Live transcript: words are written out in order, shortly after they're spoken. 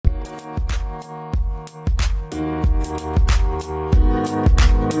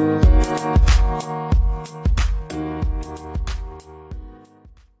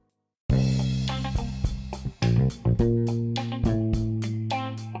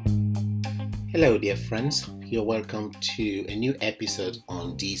Hello, dear friends. You're welcome to a new episode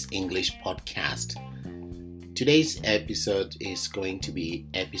on this English podcast. Today's episode is going to be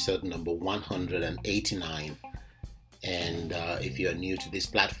episode number 189. And if you're new to this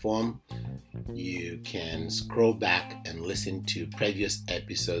platform, you can scroll back and listen to previous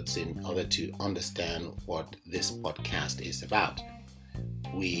episodes in order to understand what this podcast is about.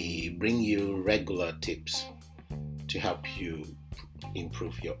 We bring you regular tips to help you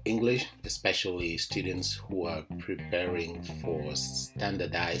improve your English, especially students who are preparing for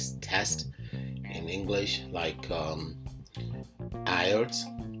standardized tests in English like IELTS,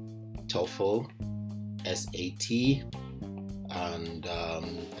 TOEFL, SAT, and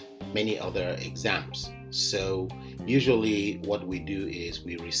many other exams. So usually what we do is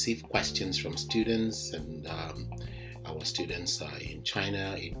we receive questions from students, and our students are in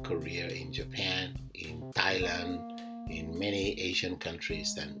China, in Korea, in Japan, in Thailand, in many Asian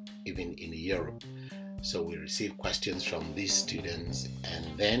countries, and even in Europe. So we receive questions from these students,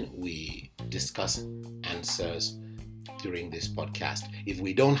 and then we discuss answers during this podcast. If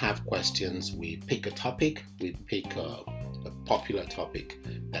we don't have questions, we pick a topic, we pick a popular topic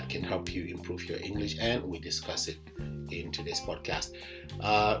that can help you improve your English, and we discuss it in today's podcast.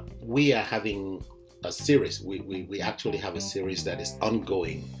 We are having a series. We actually have a series that is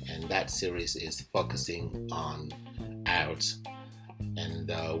ongoing, and that series is focusing on IELTS,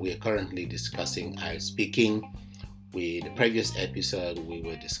 and we are currently discussing IELTS speaking. With the previous episode, we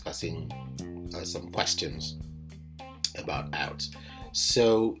were discussing some questions about IELTS.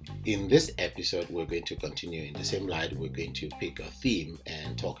 So in this episode, we're going to continue in the same line. We're going to pick a theme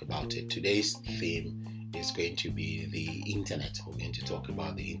and talk about it. Today's theme is going to be the internet. We're going to talk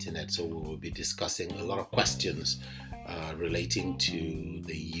about the internet, so we will be discussing a lot of questions relating to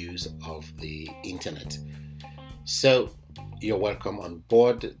the use of the internet. So you're welcome on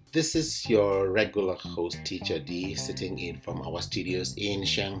board. This is your regular host, Teacher D, sitting in from our studios in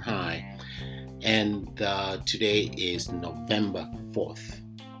Shanghai. And today is November 4th,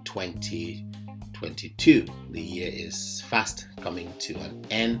 2022. The year is fast coming to an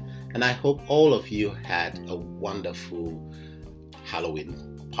end, and I hope all of you had a wonderful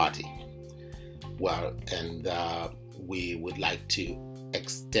Halloween party. Well, and we would like to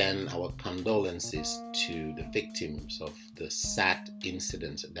extend our condolences to the victims of the sad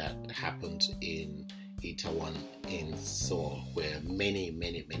incident that happened in Itaewon in Seoul, where many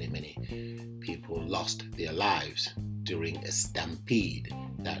people lost their lives during a stampede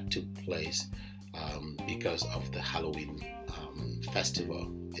that took place because of the Halloween festival.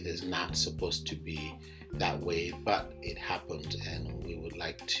 It is not supposed to be that way, but it happened, and we would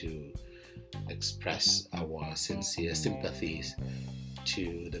like to express our sincere sympathies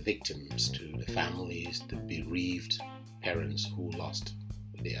to the victims, to the families, the bereaved parents who lost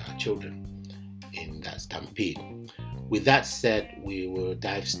their children in that stampede. With that said, we will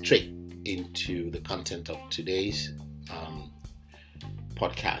dive straight into the content of today's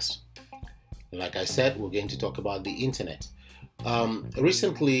podcast. Like I said, we're going to talk about the internet.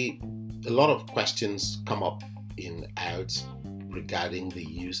 Recently, a lot of questions come up in IELTS regarding the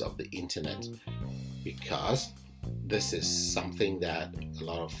use of the internet, because this is something that a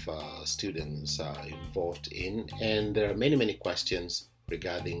lot of students are involved in, and there are many questions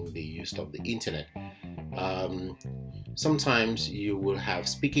regarding the use of the internet. Sometimes you will have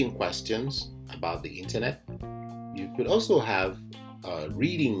speaking questions about the internet. You could also have a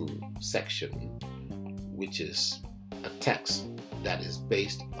reading section, which is a text that is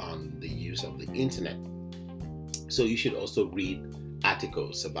based on the use of the internet. So you should also read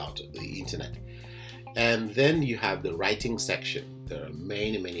articles about the internet. And then you have the writing section. There are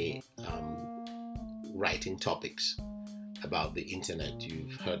many writing topics about the internet.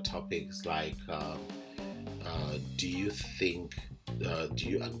 You've heard topics like do you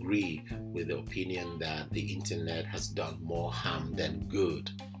agree with the opinion that the internet has done more harm than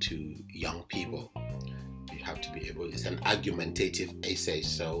good to young people? You have to be able, it's an argumentative essay.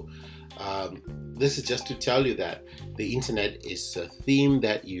 So this is just to tell you that the internet is a theme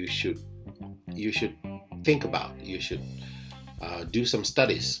that you should think about. You should do some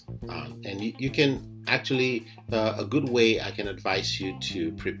studies, and you can actually, a good way I can advise you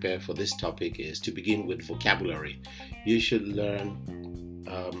to prepare for this topic is to begin with vocabulary. You should learn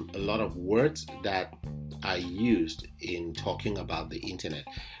a lot of words that are used in talking about the internet,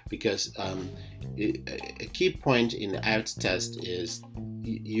 because a key point in the IELTS test is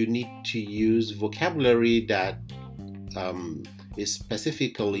you need to use vocabulary that is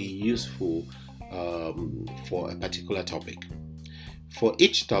specifically useful for a particular topic. For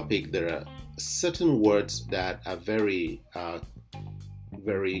each topic, there are certain words that are very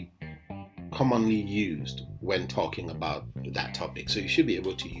commonly used when talking about that topic. So you should be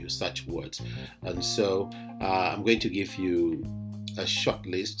able to use such words. And so I'm going to give you a short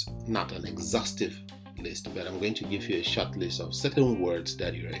list, not an exhaustive list, but I'm going to give you a short list of certain words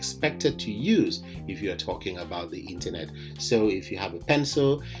that you're expected to use if you're talking about the internet. So if you have a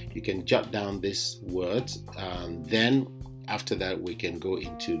pencil, you can jot down these words, and then after that we can go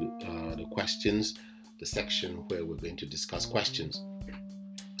into the questions, the section where we're going to discuss questions.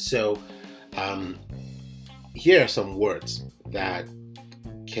 So here are some words that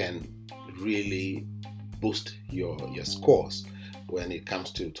can really boost your scores when it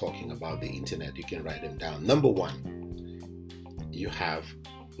comes to talking about the internet. You can write them down. Number one, you have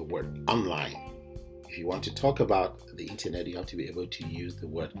the word online. If you want to talk about the internet, you have to be able to use the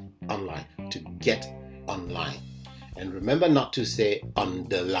word online, to get online. And remember not to say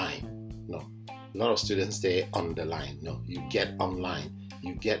underline. No, a lot of students say underline. No, you get online.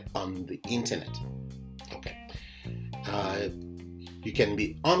 You get on the internet. Okay. You can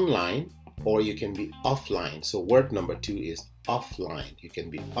be online or you can be offline. So word number 2 is offline. You can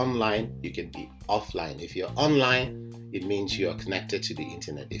be online, you can be offline. If you're online, it means you are connected to the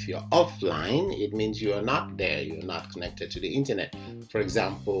internet. If you're offline, it means you are not there, you're not connected to the internet. For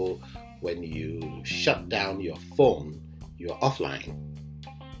example, when you shut down your phone, you're offline.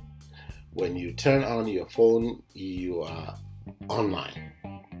 When you turn on your phone, you are online.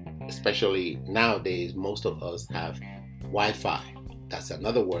 Especially nowadays, most of us have Wi-Fi. That's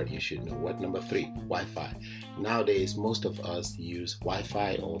another word you should know. Word number 3, Wi-Fi. Nowadays, most of us use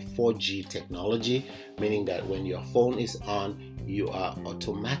Wi-Fi or 4G technology, meaning that when your phone is on, you are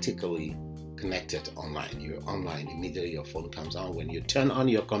automatically connected online. You're online immediately, your phone comes on. When you turn on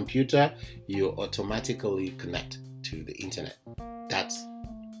your computer, you automatically connect to the internet. That's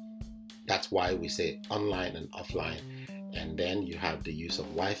why we say online and offline. And then you have the use of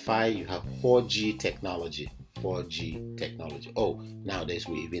Wi-Fi, you have 4G technology. 4G technology. Oh, nowadays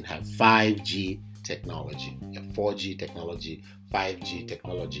we even have 5G technology. You have 4G technology, 5G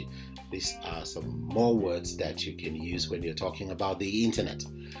technology. These are some more words that you can use when you're talking about the internet.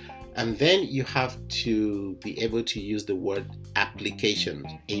 And then you have to be able to use the word applications,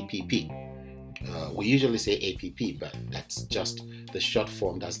 APP. We usually say APP, but that's just the short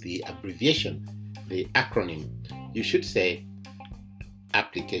form, that's the abbreviation, the acronym. You should say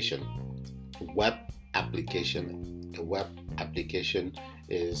application, web application. A web application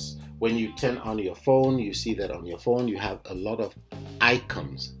is when you turn on your phone, you see that on your phone you have a lot of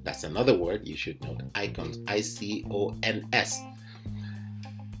icons. That's another word you should note, icons, ICONS.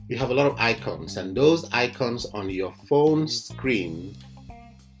 You have a lot of icons, and those icons on your phone screen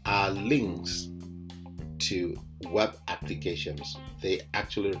are links to web applications. They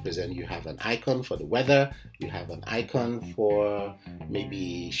actually represent, you have an icon for the weather, you have an icon for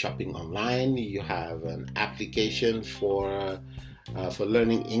maybe shopping online, you have an application for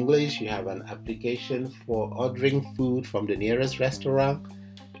learning English, you have an application for ordering food from the nearest restaurant.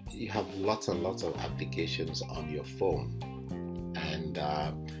 You have lots and lots of applications on your phone. And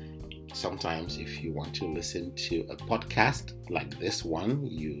sometimes if you want to listen to a podcast like this one,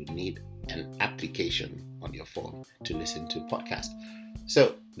 you need an application on your phone to listen to podcast.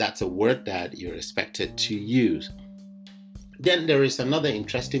 So that's a word that you're expected to use. Then there is another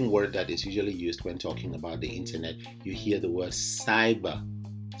interesting word that is usually used when talking about the internet. You hear the word cyber.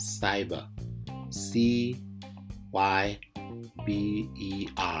 Cyber. C-Y-B-E-R.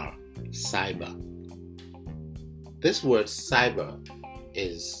 Cyber. This word cyber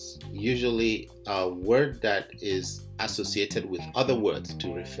is usually a word that is associated with other words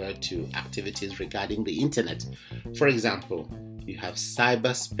to refer to activities regarding the internet. For example, you have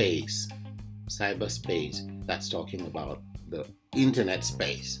cyberspace. Cyberspace, that's talking about the internet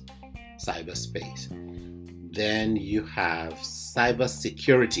space. Cyberspace. Then you have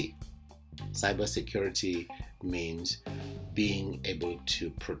cybersecurity. Cybersecurity means being able to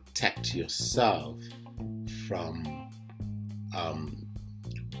protect yourself from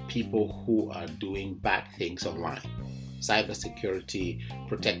people who are doing bad things online. Cybersecurity,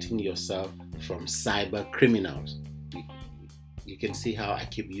 protecting yourself from cyber criminals. You can see how I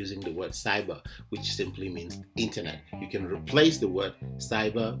keep using the word cyber, which simply means internet. You can replace the word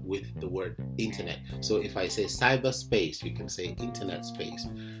cyber with the word internet. So if I say cyberspace, you can say internet space.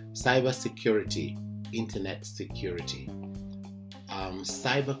 Cybersecurity, internet security.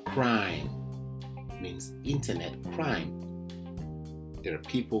 Cybercrime means internet crime. There are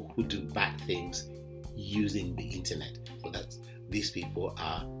people who do bad things using the internet. So these people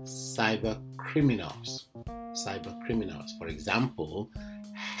are cyber criminals. Cyber criminals. For example,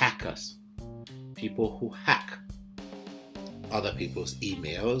 hackers. People who hack. other people's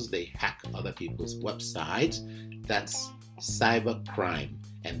emails, they hack other people's websites. That's cybercrime.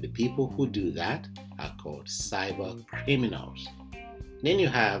 And the people who do that are called cyber criminals. Then you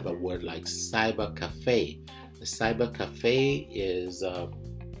have a word like cyber cafe. The cyber cafe is a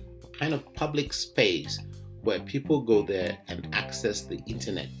kind of public space where people go there and access the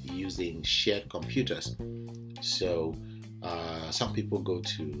internet using shared computers. So some people go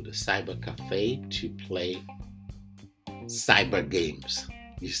to the cyber cafe to play cyber games.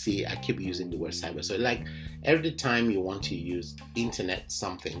 You see, I keep using the word cyber. So like every time you want to use internet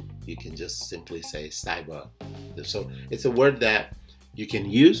something, you can just simply say cyber. So it's a word that you can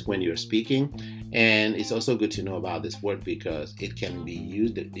use when you're speaking, and it's also good to know about this word because it can be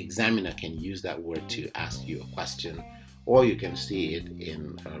used, the examiner can use that word to ask you a question, or you can see it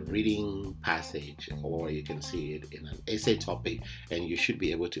in a reading passage, or you can see it in an essay topic, and you should be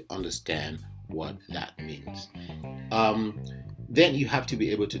able to understand what that means. Then you have to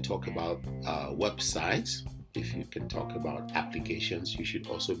be able to talk about websites. If you can talk about applications, you should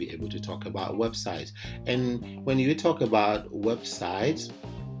also be able to talk about websites. And when you talk about websites,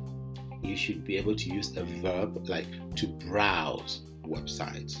 you should be able to use a verb like to browse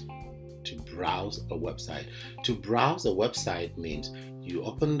websites. To browse a website. To browse a website means you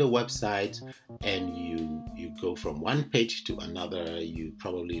open the website and you go from one page to another. You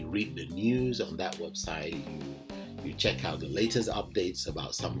probably read the news on that website. You check out the latest updates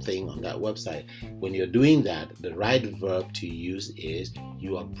about something on that website. When you're doing that, the right verb to use is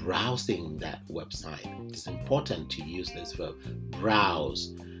you are browsing that website. It's important to use this verb,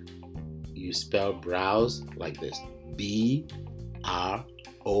 browse. You spell browse like this, B-R-O-W-S-E,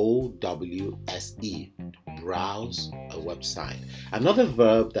 browse a website. Another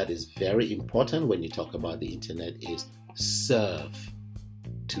verb that is very important when you talk about the internet is serve,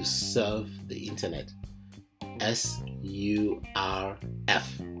 to serve the internet. S-U-R-F.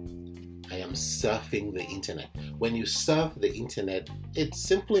 I am surfing the internet. When you surf the internet, it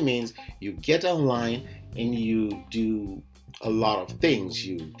simply means you get online and you do a lot of things.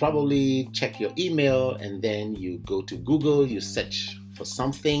 You probably check your email and then you go to Google, you search for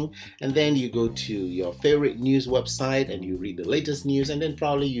something, and then you go to your favorite news website and you read the latest news, and then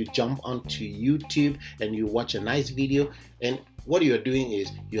probably you jump onto YouTube and you watch a nice video, and what you're doing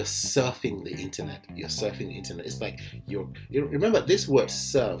is you're surfing the internet. You're surfing the internet. It's like you remember this word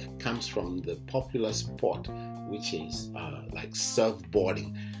surf comes from the popular sport, which is like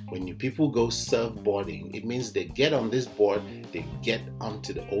surfboarding. When people go surfboarding, it means they get on this board, they get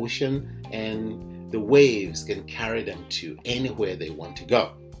onto the ocean, and the waves can carry them to anywhere they want to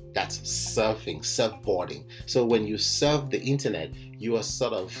go. That's surfing, surfboarding. So when you surf the internet, you are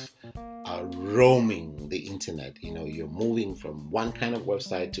sort of roaming the internet. You're moving from one kind of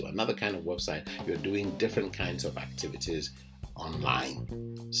website to another kind of website. You're doing different kinds of activities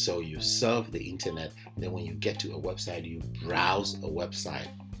online. So you surf the internet, and then when you get to a website, you browse a website.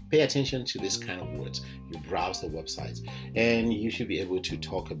 Pay attention to this kind of words. You browse the websites, and you should be able to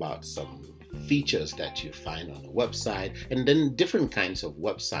talk about some features that you find on a website, and then different kinds of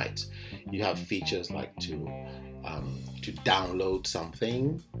websites. You have features like to download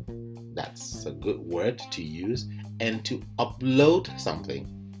something. That's a good word to use. And to upload something.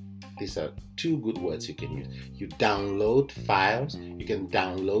 These are two good words you can use. You download files. You can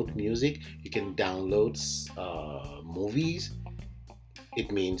download music. You can download movies.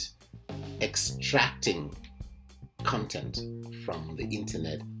 It means extracting content from the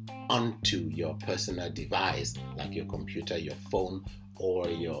internet onto your personal device, like your computer, your phone, or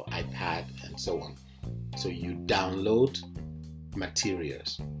your iPad, and so on. So you download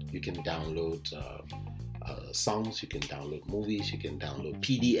materials. You can download songs, you can download movies, you can download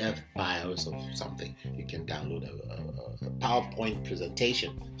PDF files of something, you can download a PowerPoint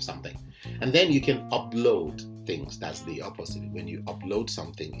presentation of something, and then you can upload things. That's the opposite. When you upload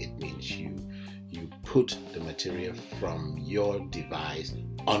something, it means you put the material from your device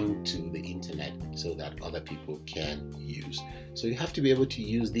onto the internet so that other people can use. So you have to be able to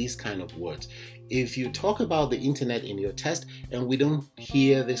use these kind of words. If you talk about the internet in your test and we don't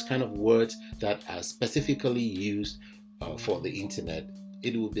hear this kind of words that are specifically used for the internet,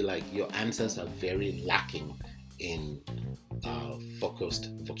 it will be like your answers are very lacking in focused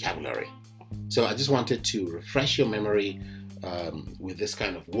vocabulary. So I just wanted to refresh your memory with this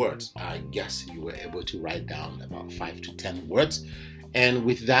kind of words. I guess you were able to write down about 5 to 10 words. And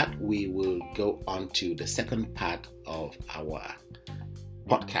with that, we will go on to the second part of our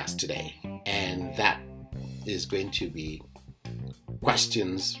podcast today. And that is going to be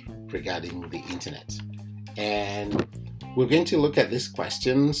questions regarding the internet. And we're going to look at these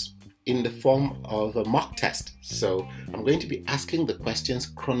questions in the form of a mock test. So I'm going to be asking the questions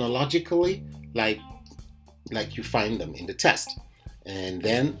chronologically, like you find them in the test. And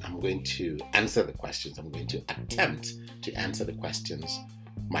then I'm going to answer the questions. I'm going to attempt to answer the questions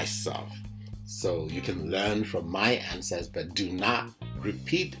myself. So you can learn from my answers, but do not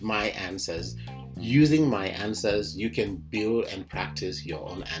repeat my answers. Using my answers, you can build and practice your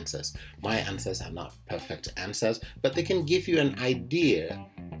own answers. My answers are not perfect answers, but they can give you an idea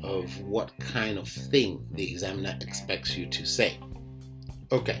of what kind of thing the examiner expects you to say.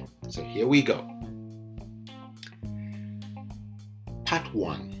 Okay, so here we go. Part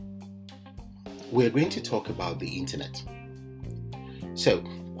 1. We're going to talk about the internet. So,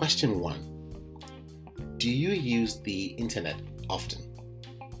 question 1. Do you use the internet often?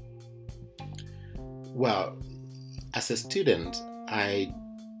 Well, as a student, I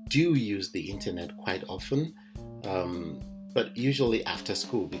do use the internet quite often, but usually after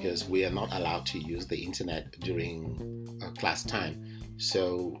school, because we are not allowed to use the internet during class time.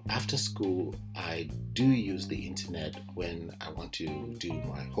 So after school, I do use the internet when I want to do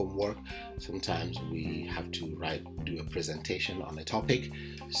my homework. Sometimes we have to do a presentation on a topic.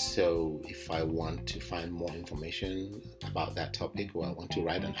 So if I want to find more information about that topic, or I want to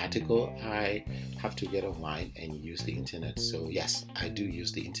write an article, I have to get online and use the internet. So yes, I do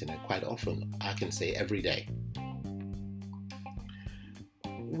use the internet quite often. I can say every day.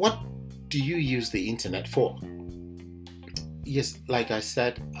 What do you use the internet for? Yes, like I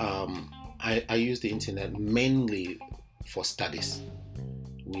said, I use the internet mainly for studies.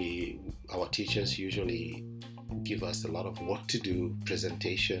 Our teachers usually give us a lot of work to do,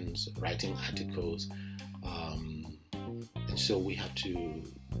 presentations, writing articles, and so we have to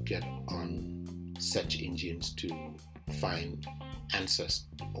get on search engines to find answers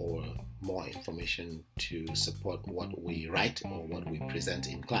or more information to support what we write or what we present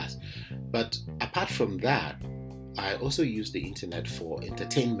in class. But apart from that, I also use the internet for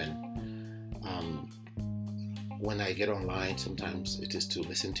entertainment. When I get online, sometimes it is to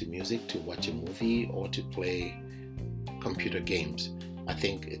listen to music, to watch a movie, or to play computer games. I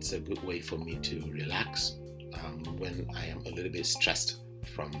think it's a good way for me to relax when I am a little bit stressed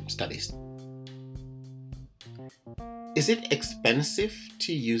from studies. Is it expensive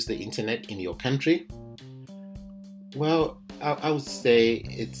to use the internet in your country? Well, I would say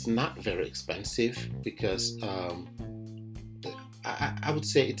it's not very expensive because I would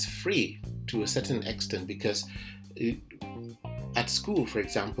say it's free to a certain extent, because at school, for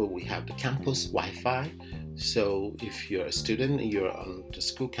example, we have the campus Wi-Fi. So if you're a student and you're on the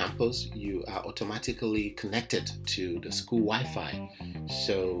school campus, you are automatically connected to the school Wi-Fi.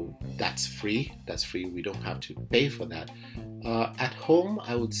 So that's free. We don't have to pay for that. At home,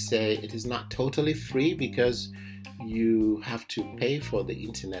 I would say it is not totally free, because you have to pay for the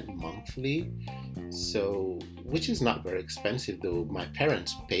internet monthly, so which is not very expensive, though my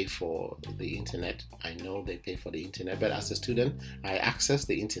parents pay for the internet. I know they pay for the internet, but as a student, I access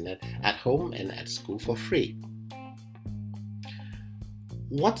the internet at home and at school for free.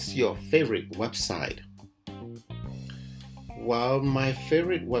 What's your favorite website? Well, my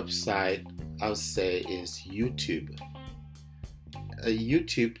favorite website, I would say, is YouTube.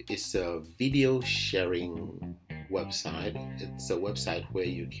 YouTube is a video sharing website. It's a website where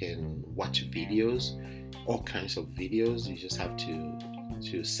you can watch videos, all kinds of videos. You just have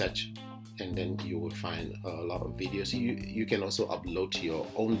to search, and then you will find a lot of videos. You can also upload your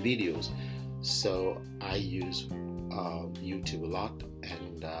own videos. So I use YouTube a lot,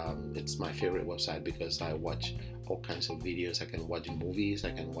 and it's my favorite website because I watch all kinds of videos. I can watch movies,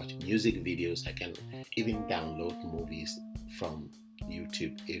 I can watch music videos, I can even download movies from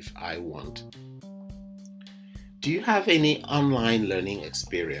YouTube if I want. Do you have any online learning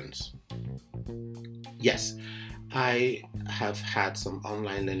experience? Yes, I have had some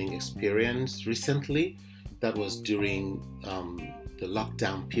online learning experience recently. That was during the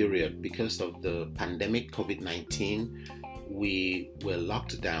lockdown period. Because of the pandemic COVID-19, we were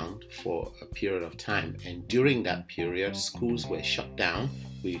locked down for a period of time, and during that period, schools were shut down.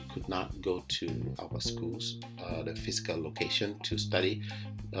 We could not go to our schools, the physical location, to study,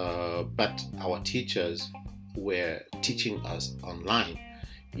 but our teachers were teaching us online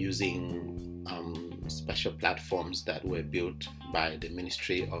using special platforms that were built by the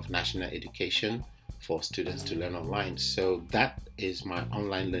Ministry of National Education for students to learn online. So that is my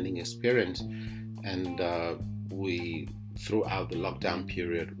online learning experience, and throughout the lockdown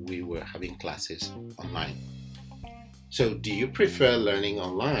period, we were having classes online. So do you prefer learning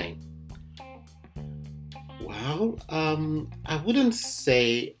online? Well, Well, I wouldn't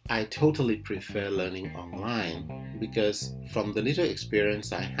say I totally prefer learning online because from the little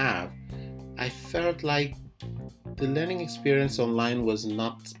experience I have, I felt like the learning experience online was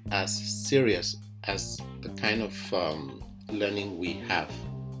not as serious as the kind of learning we have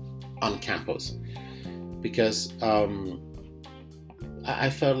on campus because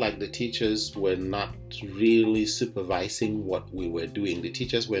I felt like the teachers were not really supervising what we were doing. The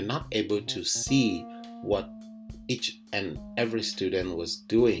teachers were not able to see what each and every student was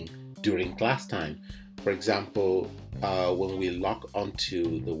doing during class time. For example, when we log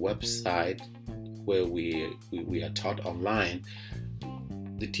onto the website where we are taught online,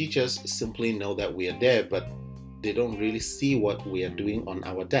 the teachers simply know that we are there, but they don't really see what we are doing on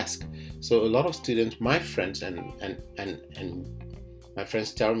our desk. So a lot of students, my friends and my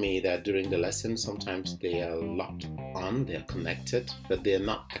friends tell me that during the lesson sometimes they are locked on, they are connected, but they're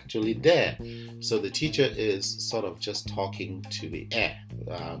not actually there. So the teacher is sort of just talking to the air.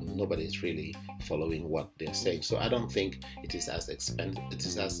 Nobody's really following what they're saying. So I don't think it is as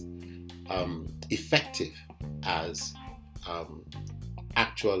effective as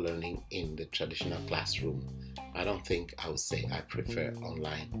actual learning in the traditional classroom. I don't think I would say I prefer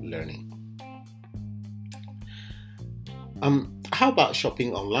online learning. How about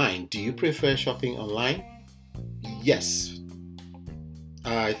shopping online? Do you prefer shopping online? Yes,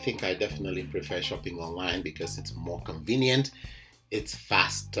 I think I definitely prefer shopping online because it's more convenient, it's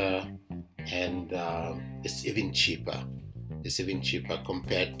faster, and it's even cheaper. It's even cheaper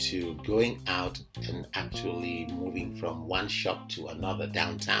compared to going out and actually moving from one shop to another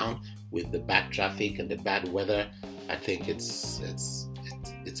downtown with the bad traffic and the bad weather. I think it's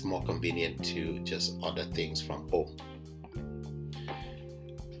more convenient to just order things from home.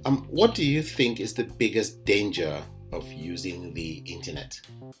 What do you think is the biggest danger of using the internet?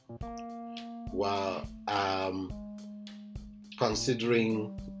 Well,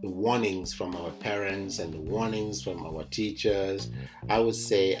 considering the warnings from our parents and the warnings from our teachers, I would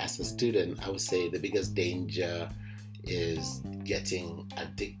say as a student, I would say the biggest danger is getting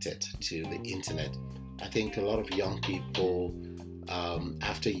addicted to the internet. I think a lot of young people,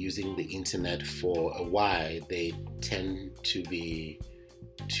 after using the internet for a while, they tend to be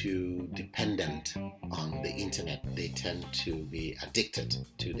too dependent on the internet. They tend to be addicted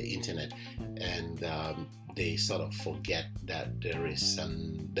to the internet, and they sort of forget that there is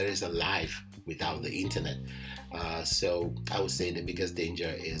a life without the internet. So I would say the biggest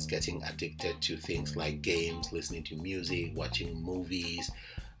danger is getting addicted to things like games, listening to music, watching movies,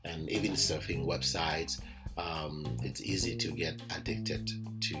 and even surfing websites. It's easy to get addicted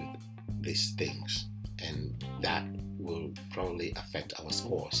to these things, and that will probably affect our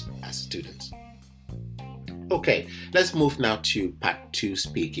scores as students. Okay, let's move now to part 2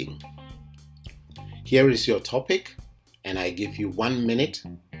 speaking. Here is your topic, and I give you 1 minute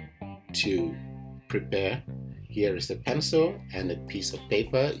to prepare. Here is a pencil and a piece of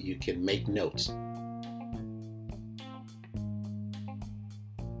paper. You can make notes.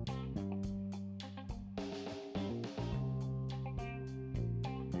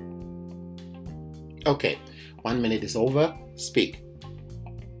 Okay, 1 minute is over. Speak.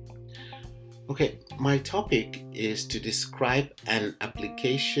 Okay, my topic is to describe an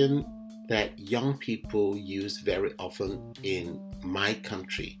application that young people use very often in my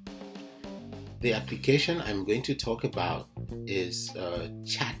country. The application I'm going to talk about is a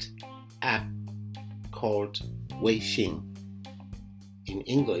chat app called Weixin. In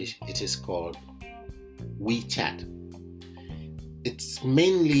English, it is called WeChat. It's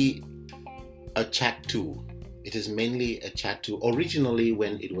mainly a chat tool. It is mainly a chat tool. Originally,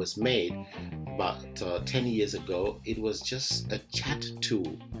 when it was made about 10 years ago, it was just a chat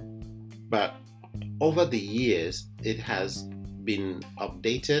tool. But over the years, it has been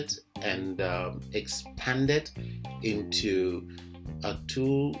updated and expanded into a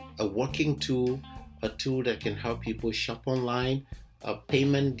tool, a working tool, a tool that can help people shop online, a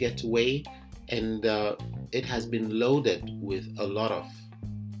payment gateway, and it has been loaded with a lot of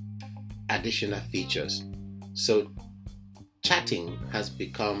additional features. So chatting has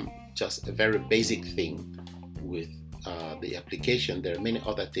become just a very basic thing with the application. There are many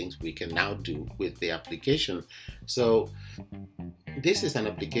other things we can now do with the application. So this is an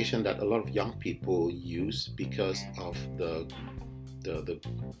application that a lot of young people use because of the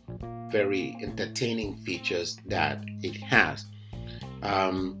very entertaining features that it has.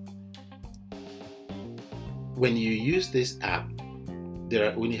 When you use this app,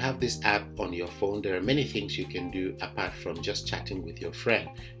 when you have this app on your phone, there are many things you can do apart from just chatting with your friend.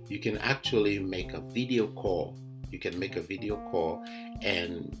 You can actually make a video call. You can make a video call,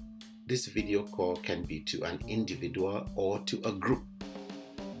 and this video call can be to an individual or to a group.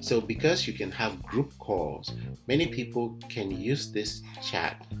 So because you can have group calls, many people can use this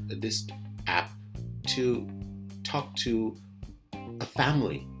app to talk to a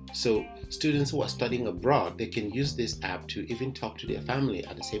family. So students who are studying abroad, they can use this app to even talk to their family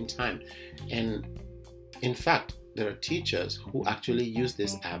at the same time. And in fact, there are teachers who actually use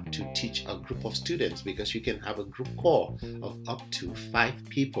this app to teach a group of students, because you can have a group call of up to 5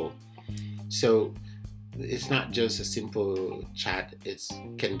 people. So it's not just a simple chat. It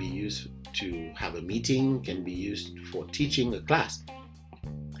can be used to have a meeting, can be used for teaching a class.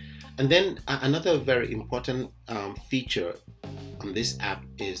 And then another very important feature on this app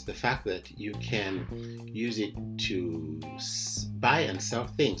is the fact that you can use it to buy and sell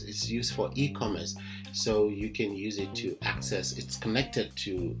things. It's used for e-commerce, so you can use it to access. It's connected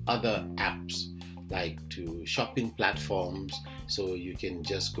to other apps, like to shopping platforms, so you can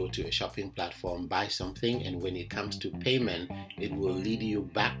just go to a shopping platform, buy something, and when it comes to payment, it will lead you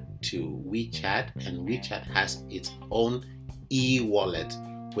back to WeChat, and WeChat has its own e-wallet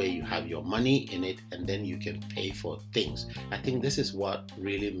where you have your money in it, and then you can pay for things. I think this is what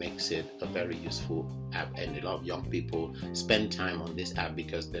really makes it a very useful app, and a lot of young people spend time on this app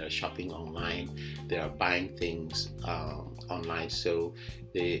because they're shopping online, they are buying things online, so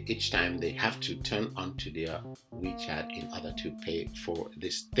each time they have to turn onto their WeChat in order to pay for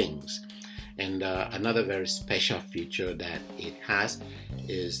these things. And another very special feature that it has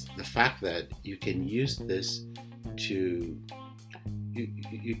is the fact that you can use this to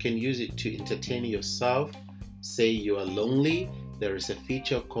you can use it to entertain yourself. Say you are lonely, there is a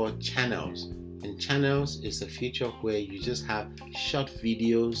feature called Channels, and Channels is a feature where you just have short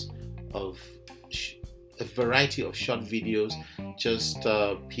videos of a variety of short videos, just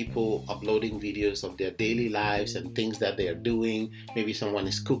people uploading videos of their daily lives and things that they are doing. Maybe someone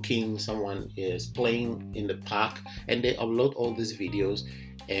is cooking, someone is playing in the park, and they upload all these videos.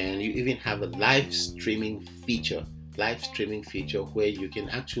 And you even have a live streaming feature where you can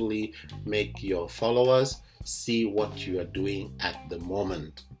actually make your followers see what you are doing at the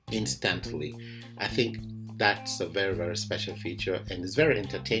moment instantly. I think that's a very, very special feature, and it's very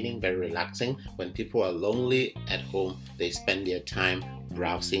entertaining, very relaxing. When people are lonely at home, they spend their time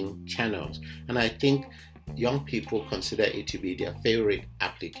browsing Channels, and I think young people consider it to be their favorite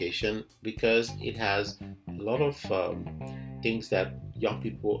application because it has a lot of things that young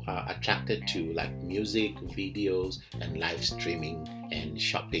people are attracted to, like music, videos, and live streaming and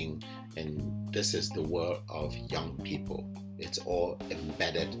shopping. And this is the world of young people. It's all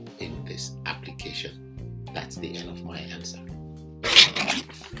embedded in this application. That's the end of my answer.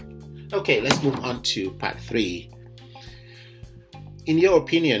 Okay, let's move on to part 3. In your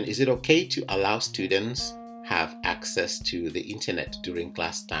opinion, is it okay to allow students have access to the internet during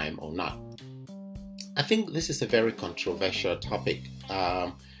class time or not? I think this is a very controversial topic.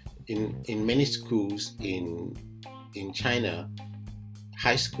 In many schools in China,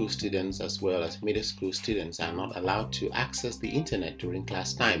 high school students as well as middle school students are not allowed to access the internet during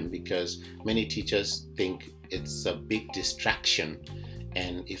class time because many teachers think it's a big distraction,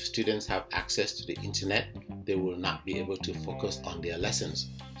 and if students have access to the internet, they will not be able to focus on their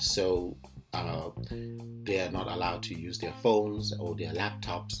lessons. So they are not allowed to use their phones or their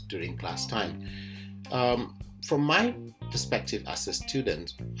laptops during class time. From my perspective as a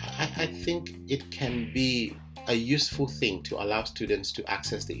student, I think it can be a useful thing to allow students to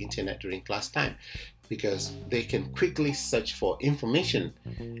access the internet during class time, because they can quickly search for information,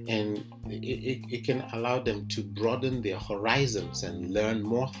 and it can allow them to broaden their horizons and learn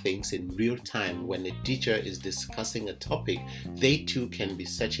more things in real time. When a teacher is discussing a topic, they too can be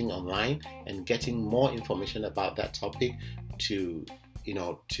searching online and getting more information about that topic to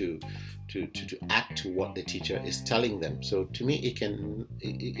add to what the teacher is telling them. So to me, it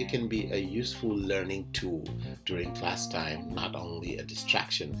can be a useful learning tool during class time, not only a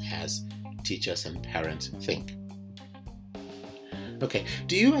distraction as teachers and parents think. Okay,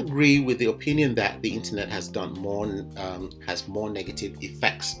 do you agree with the opinion that the internet has more negative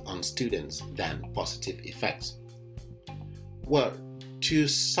effects on students than positive effects? Well, to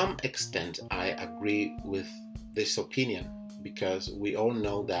some extent, I agree with this opinion, because we all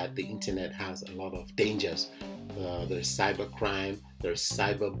know that the internet has a lot of dangers. There's cybercrime, there's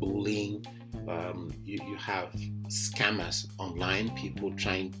cyberbullying, you have scammers online, people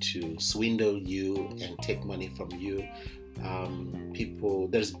trying to swindle you and take money from you.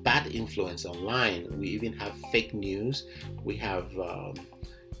 There's bad influence online. We even have fake news. We have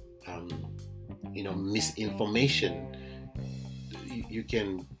misinformation. You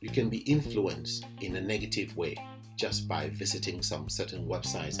can be influenced in a negative way just by visiting some certain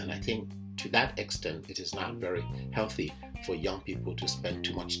websites. And I think to that extent, it is not very healthy for young people to spend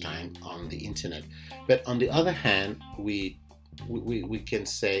too much time on the internet. But on the other hand, we can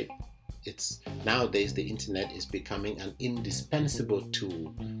say it's nowadays the internet is becoming an indispensable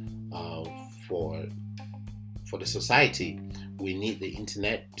tool for the society. We need the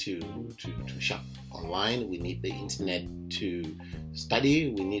internet to shop online. We need the internet to study.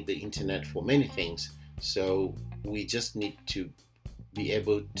 We need the internet for many things. So we just need to be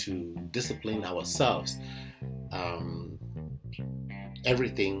able to discipline ourselves.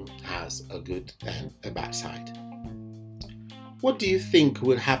 Everything has a good and a bad side. What do you think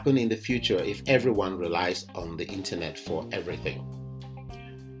will happen in the future if everyone relies on the internet for everything?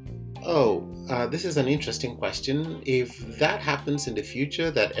 This is an interesting question. If that happens in the future,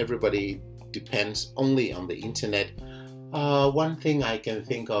 that everybody depends only on the internet, one thing I can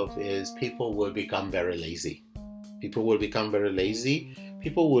think of is people will become very lazy. People will become very lazy.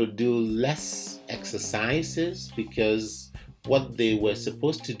 People will do less exercises because what they were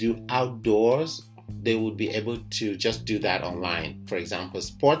supposed to do outdoors, they would be able to just do that online. For example,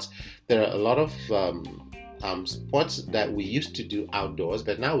 sports. There are a lot of sports that we used to do outdoors,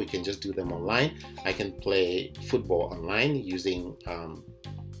 but now we can just do them online. I can play football online using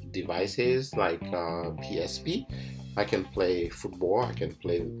devices like PSP. I can play football, I can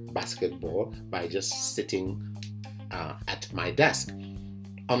play basketball by just sitting at my desk.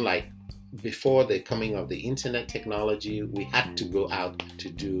 Unlike before the coming of the internet technology, we had to go out to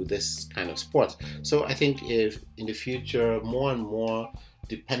do this kind of sports. So I think if in the future more and more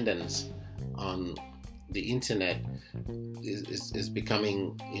dependence on the internet is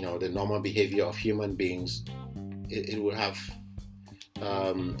becoming, the normal behavior of human beings, it will have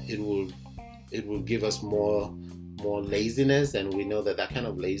it will give us more laziness, and we know that kind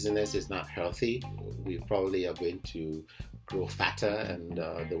of laziness is not healthy. We probably are going to grow fatter, and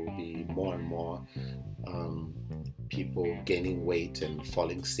there will be more and more people gaining weight and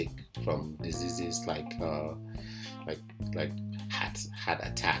falling sick from diseases like heart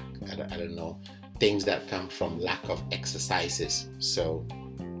attack. I don't know, things that come from lack of exercises. So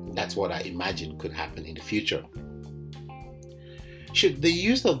that's what I imagine could happen in the future. Should the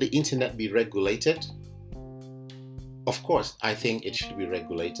use of the internet be regulated? Of course, I think it should be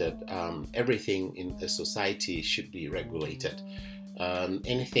regulated. Everything in a society should be regulated.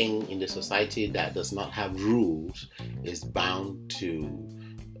 Anything in the society that does not have rules is bound to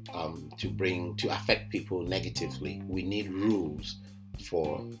affect people negatively. We need rules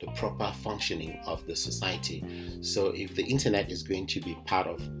for the proper functioning of the society. So if the internet is going to be part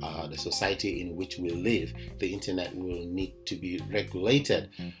of the society in which we live, the internet will need to be regulated.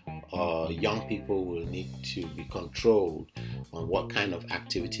 Young people will need to be controlled on what kind of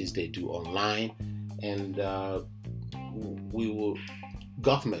activities they do online, and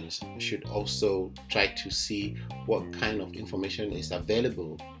governments should also try to see what kind of information is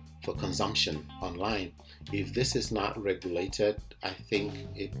available for consumption online. If this is not regulated, I think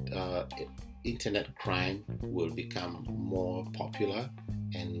internet crime will become more popular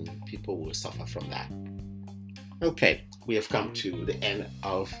and people will suffer from that. Okay, we have come to the end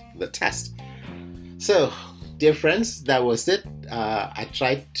of the test. So, dear friends, that was it. I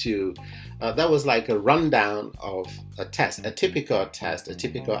tried to, that was like a rundown of a test, a typical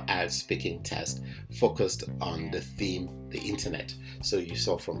ad speaking test focused on the theme, the internet. So you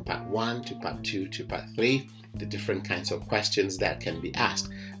saw from part 1 to part 2 to part 3, the different kinds of questions that can be asked.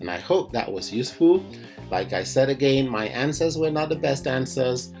 And I hope that was useful. Like I said again, my answers were not the best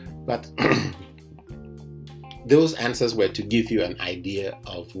answers, but those answers were to give you an idea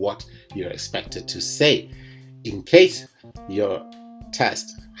of what you're expected to say in case your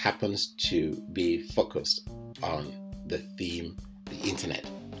test happens to be focused on the theme, the internet.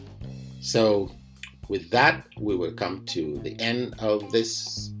 So with that, we will come to the end of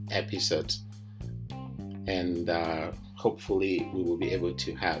this episode, and hopefully we will be able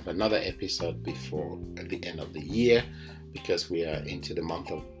to have another episode before the end of the year, because we are into the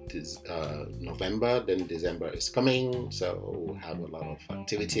month of November. Then December is coming, so we'll have a lot of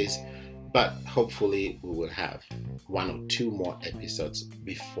activities, but hopefully we will have 1 or 2 more episodes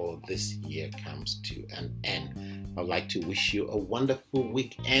before this year comes to an end. I'd like to wish you a wonderful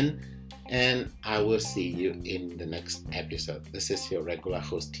weekend, and I will see you in the next episode. This is your regular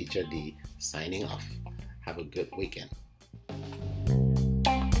host, Teacher D, signing off. Have a good weekend.